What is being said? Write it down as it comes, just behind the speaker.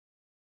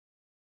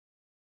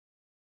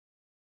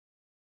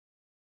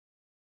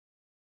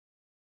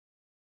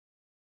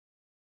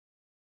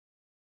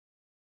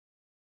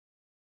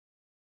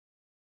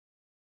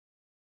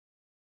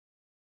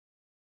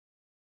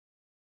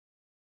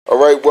All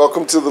right,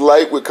 welcome to The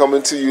Light. We're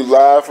coming to you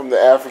live from the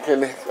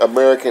African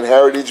American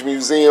Heritage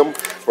Museum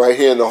right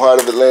here in the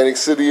heart of Atlantic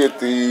City at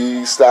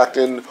the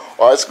Stockton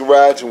Arts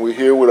Garage, and we're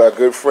here with our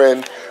good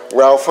friend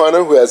Ralph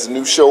Hunter, who has a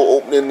new show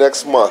opening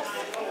next month.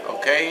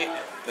 Okay,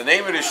 the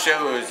name of the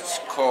show is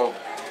called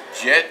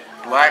Jet,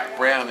 Black,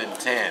 Brown, and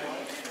Tan,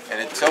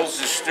 and it tells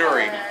the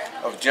story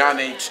of John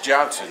H.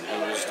 Johnson,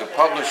 who is the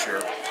publisher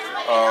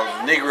of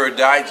Negro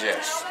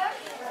Digest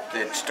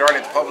that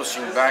started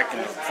publishing back in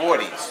the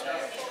 40s.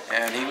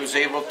 And he was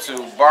able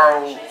to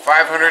borrow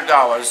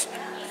 $500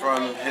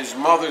 from his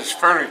mother's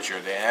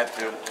furniture. They had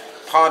to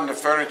pawn the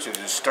furniture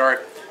to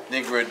start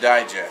Negro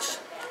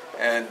Digest.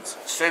 And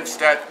since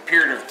that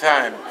period of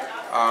time,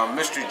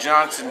 Mr.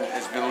 Johnson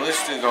has been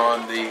listed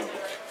on the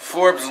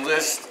Forbes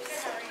list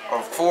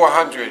of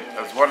 400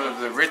 as one of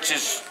the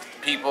richest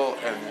people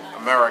in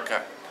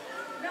America.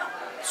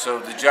 So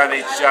the John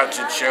H.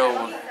 Johnson Show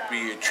will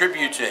be a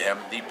tribute to him.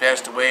 He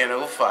passed away in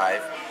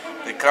 '05.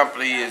 The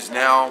company is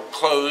now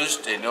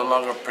closed. They no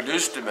longer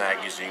produce the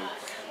magazine.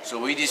 So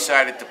we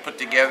decided to put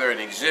together an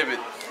exhibit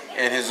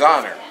in his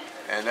honor.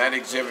 And that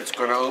exhibit's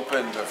going to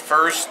open the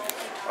 1st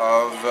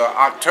of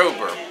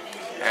October.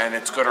 And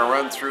it's going to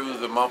run through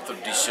the month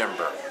of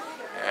December.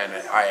 And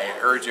I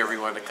urge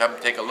everyone to come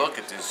take a look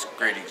at this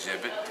great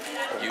exhibit.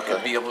 You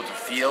can be able to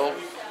feel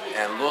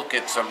and look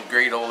at some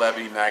great old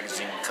Ebony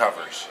magazine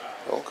covers.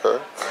 Okay.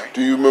 Right.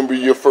 Do you remember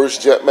your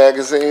first Jet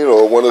magazine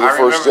or one of the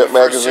first Jet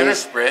magazines? Center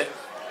Spread.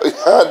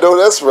 I know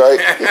that's right.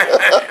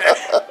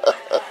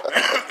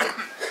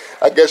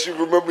 I guess you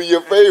remember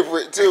your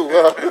favorite too,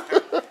 huh?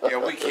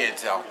 Yeah, we can't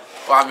tell.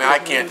 Well, I mean, I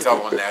can't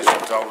tell on national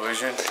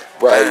television.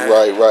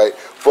 Right.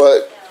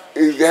 But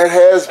that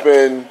has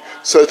been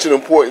such an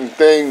important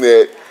thing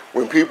that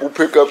when people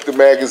pick up the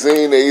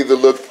magazine, they either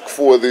look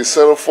for the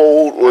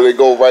centerfold or they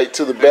go right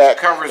to the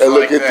back and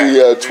look at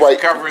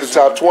the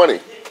top 20.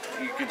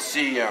 You can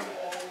see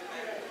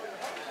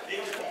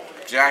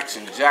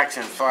Jackson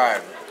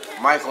 5.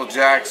 Michael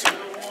Jackson,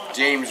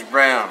 James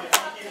Brown,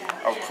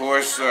 of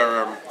course,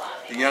 the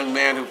young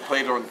man who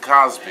played on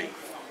Cosby.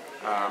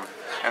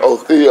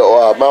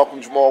 Theo, Malcolm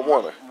Jamal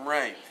Warner.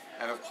 Right,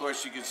 and of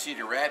course you can see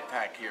the Rat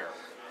Pack here.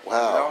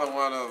 Wow. Another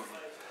one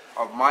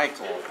of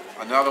Michael.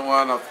 Another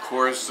one, of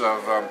course,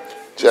 of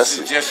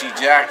Jesse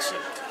Jackson.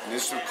 And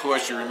this, of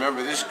course, you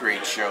remember this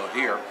great show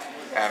here.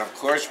 And of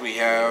course we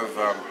have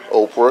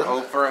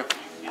Oprah.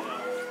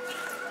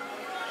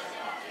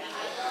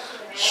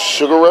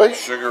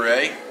 Sugar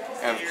Ray.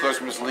 And of course,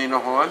 Miss Lena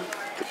Horne,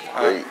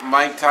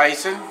 Mike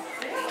Tyson,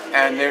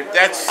 and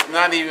that's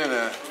not even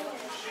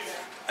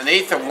an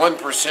eighth of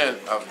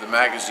 1% of the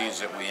magazines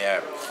that we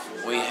have.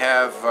 We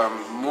have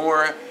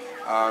more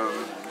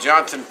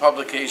Johnson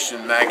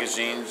Publication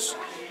magazines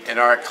in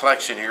our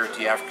collection here at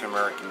the African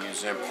American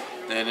Museum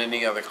than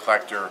any other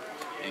collector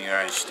in the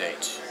United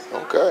States.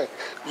 Okay,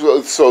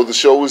 so the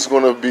show is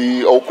going to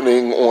be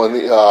opening on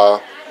the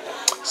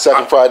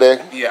second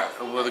Friday? Yeah,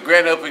 well, the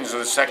grand openings are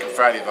the second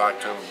Friday of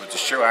October, but the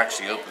show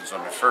actually opens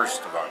on the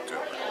 1st of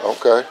October.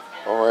 Okay,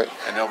 all right.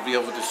 And they'll be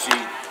able to see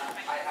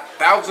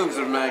thousands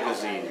of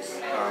magazines.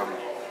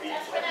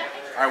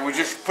 We're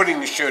just putting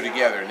the show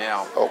together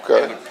now.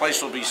 Okay. And the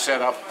place will be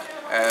set up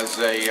as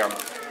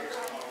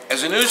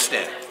a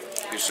newsstand.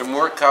 There's some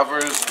more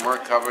covers. I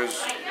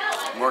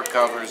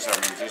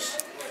mean,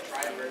 just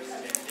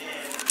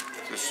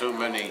so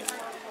many.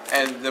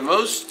 And the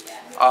most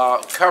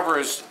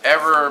covers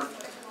ever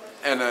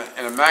in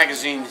a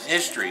magazine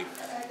history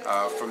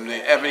from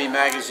the Ebony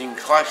magazine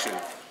collection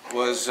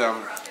was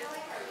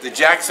the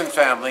Jackson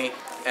family,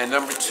 and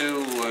number 2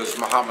 was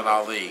Muhammad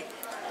Ali.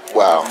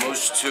 Wow.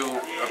 Those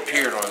two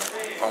appeared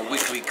on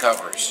weekly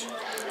covers.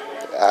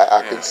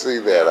 I can see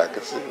that. I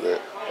can see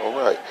that. All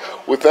right.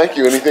 Well, thank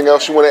you. Anything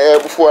else you want to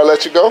add before I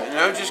let you go?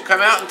 No, just come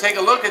out and take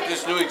a look at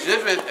this new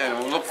exhibit, and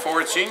we'll look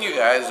forward to seeing you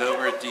guys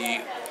over at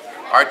the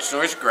Arts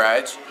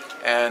Garage.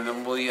 And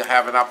then we'll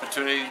have an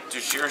opportunity to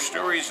share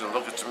stories and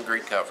look at some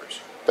great covers.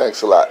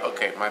 Thanks a lot.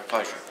 Okay, my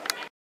pleasure.